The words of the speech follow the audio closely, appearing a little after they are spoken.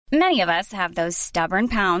Many of us have those stubborn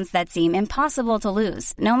pounds that seem impossible to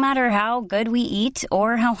lose, no matter how good we eat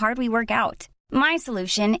or how hard we work out. My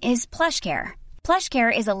solution is PlushCare.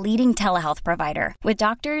 PlushCare is a leading telehealth provider with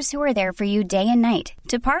doctors who are there for you day and night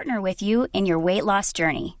to partner with you in your weight loss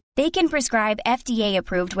journey. They can prescribe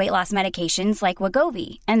FDA-approved weight loss medications like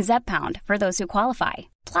Wegovy and Zepbound for those who qualify.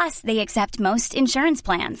 Plus, they accept most insurance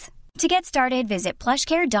plans. To get started, visit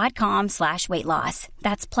plushcare.com/weightloss.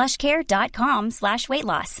 That's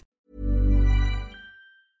plushcare.com/weightloss.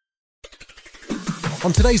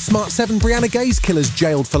 On today's Smart 7, Brianna Gheys killers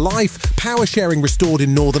jailed for life, power sharing restored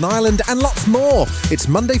in Northern Ireland, and lots more. It's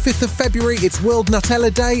Monday, 5th of February, it's World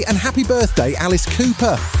Nutella Day, and happy birthday, Alice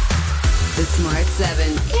Cooper. The Smart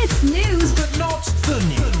 7. It's news, but not the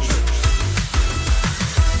news.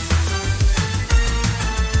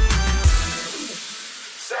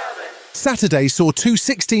 Saturday saw two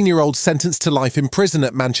 16-year-olds sentenced to life in prison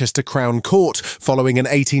at Manchester Crown Court following an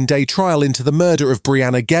 18-day trial into the murder of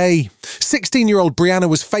Brianna Gheys. 16-year-old Brianna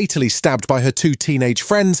was fatally stabbed by her two teenage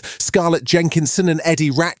friends, Scarlett Jenkinson and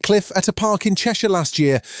Eddie Ratcliffe, at a park in Cheshire last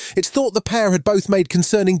year. It's thought the pair had both made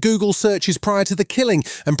concerning Google searches prior to the killing,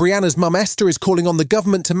 and Brianna's mum Esther is calling on the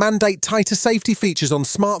government to mandate tighter safety features on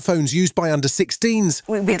smartphones used by under 16s.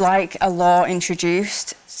 We'd like a law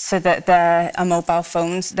introduced so that there are mobile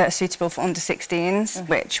phones that are suitable for under 16s,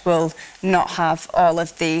 which will not have all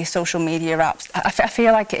of the social media apps. I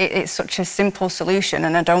feel like it's such a simple solution,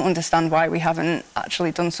 and I don't understand why we haven't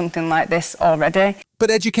actually done something like this already. But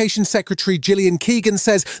Education Secretary Gillian Keegan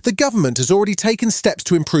says the government has already taken steps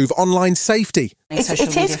to improve online safety.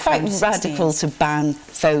 It is quite radical to ban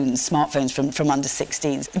smartphones from under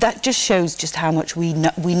 16s. That just shows just how much we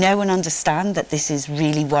know and understand that this is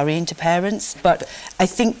really worrying to parents. But I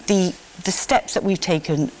think the steps that we've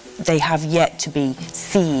taken, they have yet to be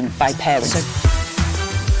seen by parents.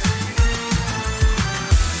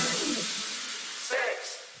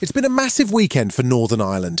 It's been a massive weekend for Northern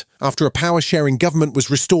Ireland after a power-sharing government was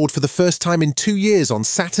restored for the first time in 2 years on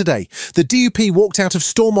Saturday. The DUP walked out of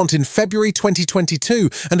Stormont in February 2022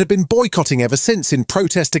 and had been boycotting ever since in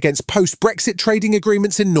protest against post-Brexit trading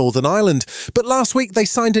agreements in Northern Ireland. But last week they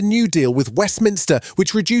signed a new deal with Westminster,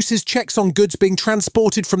 which reduces checks on goods being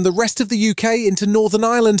transported from the rest of the UK into Northern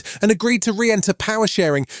Ireland, and agreed to re-enter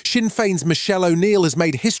power-sharing. Sinn Féin's Michelle O'Neill has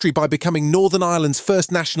made history by becoming Northern Ireland's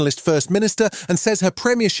first nationalist First Minister and says her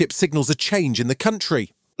premiership signals a change in the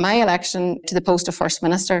country. My election to the post of First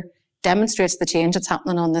Minister demonstrates the change that's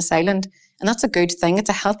happening on this island. And that's a good thing. It's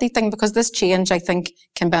a healthy thing, because this change, I think,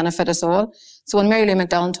 can benefit us all. So when Mary Lou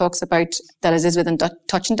McDonald talks about that it is within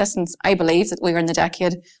touching distance, I believe that we are in the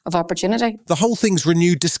decade of opportunity. The whole thing's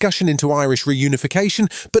renewed discussion into Irish reunification,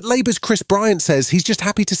 but Labour's Chris Bryant says he's just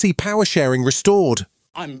happy to see power sharing restored.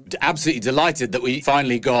 I'm absolutely delighted that we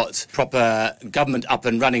finally got proper government up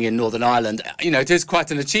and running in Northern Ireland. You know, it is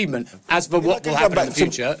quite an achievement. As for what will happen in the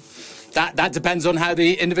future, that depends on how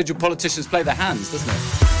the individual politicians play their hands, doesn't it?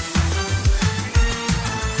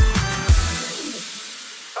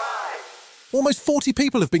 Almost 40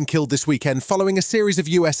 people have been killed this weekend following a series of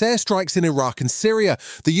US airstrikes in Iraq and Syria.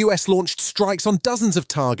 The US launched strikes on dozens of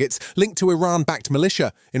targets linked to Iran-backed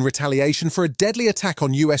militia in retaliation for a deadly attack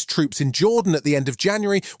on US troops in Jordan at the end of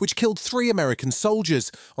January, which killed 3 American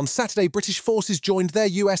soldiers. On Saturday, British forces joined their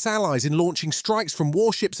US allies in launching strikes from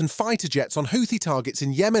warships and fighter jets on Houthi targets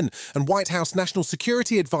in Yemen, and White House National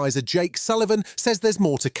Security Advisor Jake Sullivan says there's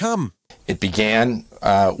more to come. It began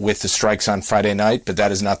with the strikes on Friday night, but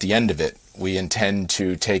that is not the end of it. We intend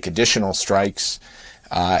to take additional strikes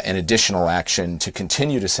and additional action to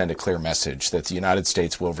continue to send a clear message that the United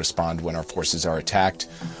States will respond when our forces are attacked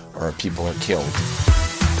or our people are killed.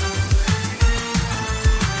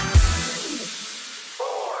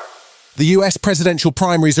 The US presidential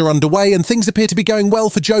primaries are underway and things appear to be going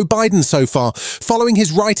well for Joe Biden so far. Following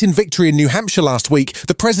his write-in victory in New Hampshire last week,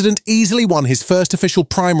 the president easily won his first official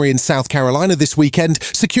primary in South Carolina this weekend,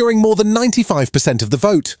 securing more than 95% of the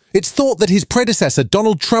vote. It's thought that his predecessor,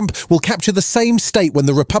 Donald Trump, will capture the same state when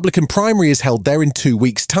the Republican primary is held there in 2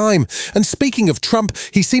 weeks' time. And speaking of Trump,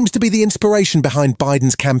 he seems to be the inspiration behind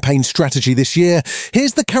Biden's campaign strategy this year.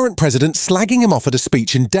 Here's the current president slagging him off at a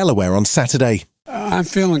speech in Delaware on Saturday. I'm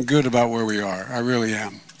feeling good about where we are. I really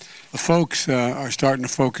am. The folks are starting to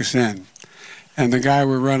focus in. And the guy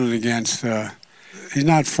we're running against, he's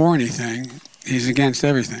not for anything. He's against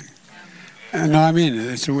everything. No, I mean,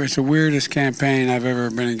 it's the weirdest campaign I've ever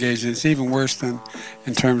been engaged in. It's even worse than,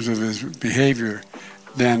 in terms of his behavior,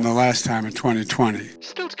 than the last time in 2020.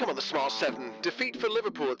 Still to come on the Smart 7, defeat for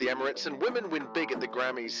Liverpool at the Emirates and women win big at the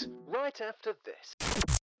Grammys. Right after this.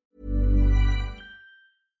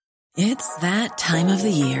 It's that time of the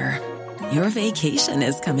year. Your vacation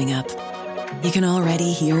is coming up. You can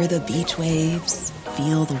already hear the beach waves,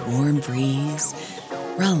 feel the warm breeze,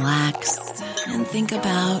 relax, and think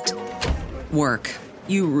about work.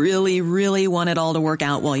 You really, really want it all to work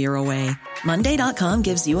out while you're away. Monday.com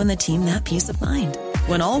gives you and the team that peace of mind.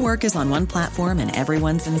 When all work is on one platform and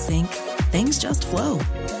everyone's in sync, things just flow.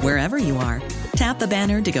 Wherever you are, tap the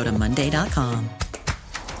banner to go to Monday.com.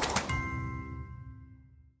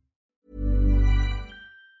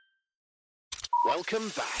 Welcome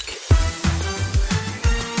back.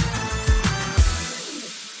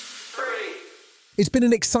 It's been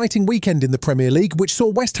an exciting weekend in the Premier League, which saw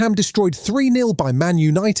West Ham destroyed 3-0 by Man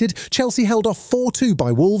United, Chelsea held off 4-2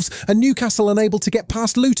 by Wolves, and Newcastle unable to get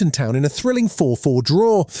past Luton Town in a thrilling 4-4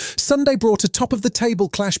 draw. Sunday brought a top-of-the-table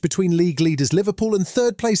clash between league leaders Liverpool and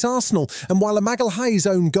third-place Arsenal, and while a Magalhaes'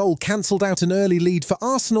 own goal cancelled out an early lead for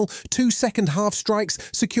Arsenal, 2 second-half strikes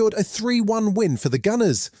secured a 3-1 win for the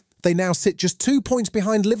Gunners. They now sit just 2 points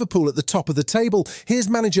behind Liverpool at the top of the table. Here's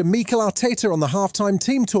manager Mikel Arteta on the half-time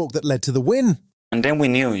team talk that led to the win. And then we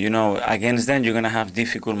knew, against them you're going to have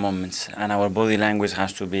difficult moments, and our body language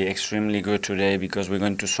has to be extremely good today because we're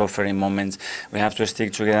going to suffer in moments. We have to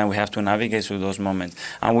stick together and we have to navigate through those moments.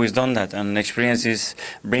 And we've done that, and experiences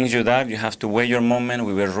brings you that. You have to weigh your moment.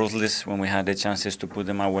 We were ruthless when we had the chances to put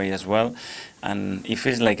them away as well. And it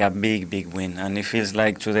feels like a big, big win. And it feels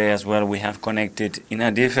like today as well we have connected in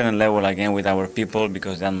a different level again with our people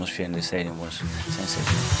because the atmosphere in the stadium was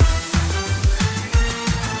sensational.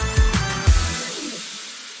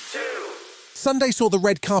 Sunday saw the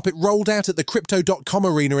red carpet rolled out at the Crypto.com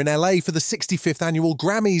Arena in LA for the 65th annual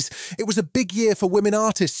Grammys. It was a big year for women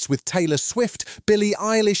artists, with Taylor Swift, Billie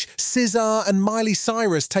Eilish, SZA and Miley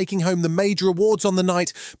Cyrus taking home the major awards on the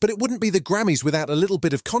night. But it wouldn't be the Grammys without a little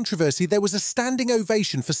bit of controversy. There was a standing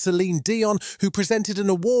ovation for Celine Dion, who presented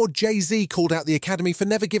an award. Jay-Z called out the Academy for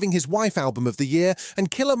never giving his wife Album of the Year.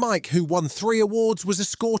 And Killer Mike, who won 3 awards, was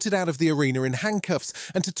escorted out of the arena in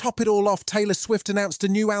handcuffs. And to top it all off, Taylor Swift announced a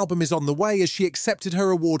new album is on the way as she accepted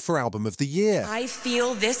her award for Album of the Year. I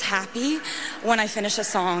feel this happy when I finish a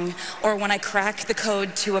song, or when I crack the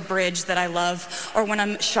code to a bridge that I love, or when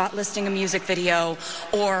I'm shot listing a music video,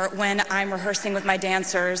 or when I'm rehearsing with my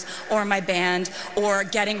dancers or my band, or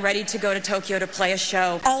getting ready to go to Tokyo to play a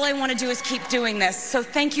show. All I want to do is keep doing this. So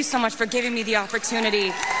thank you so much for giving me the opportunity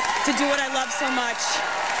to do what I love so much.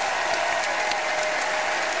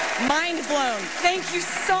 Mind blown. Thank you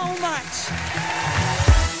so much.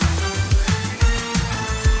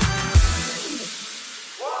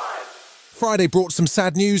 Friday brought some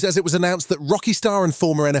sad news as it was announced that Rocky star and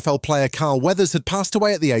former NFL player Carl Weathers had passed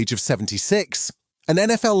away at the age of 76. An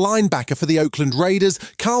NFL linebacker for the Oakland Raiders,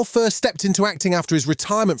 Carl first stepped into acting after his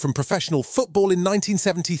retirement from professional football in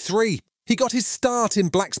 1973. He got his start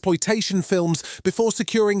in blaxploitation films before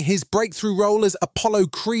securing his breakthrough role as Apollo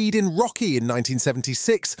Creed in Rocky in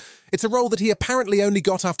 1976. It's a role that he apparently only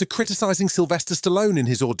got after criticising Sylvester Stallone in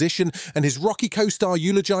his audition, and his Rocky co-star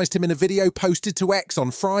eulogised him in a video posted to X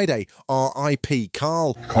on Friday. R.I.P.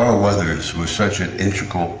 Carl. Carl Weathers was such an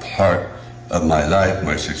integral part of my life,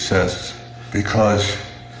 my success, because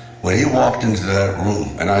when he walked into that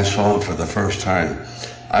room and I saw him for the first time,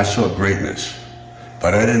 I saw greatness.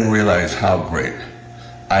 But I didn't realize how great.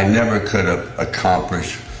 I never could have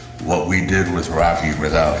accomplished what we did with Rocky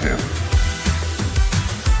without him.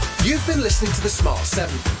 You've been listening to The Smart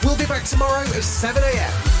 7. We'll be back tomorrow at 7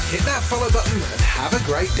 a.m. Hit that follow button and have a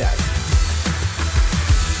great day.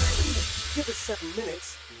 Give us 7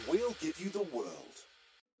 minutes and we'll give you the world.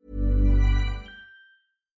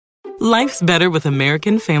 Life's better with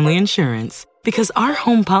American Family Insurance because our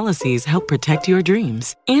home policies help protect your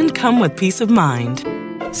dreams and come with peace of mind.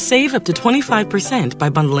 Save up to 25% by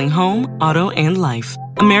bundling home, auto, and life.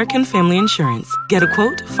 American Family Insurance. Get a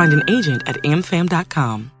quote, find an agent at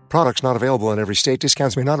amfam.com. Products not available in every state.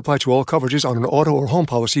 Discounts may not apply to all coverages on an auto or home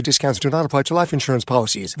policy. Discounts do not apply to life insurance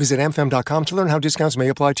policies. Visit amfam.com to learn how discounts may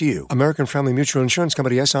apply to you. American Family Mutual Insurance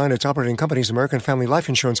Company, SI, and its operating companies, American Family Life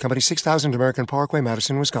Insurance Company, 6000 American Parkway,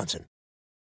 Madison, Wisconsin.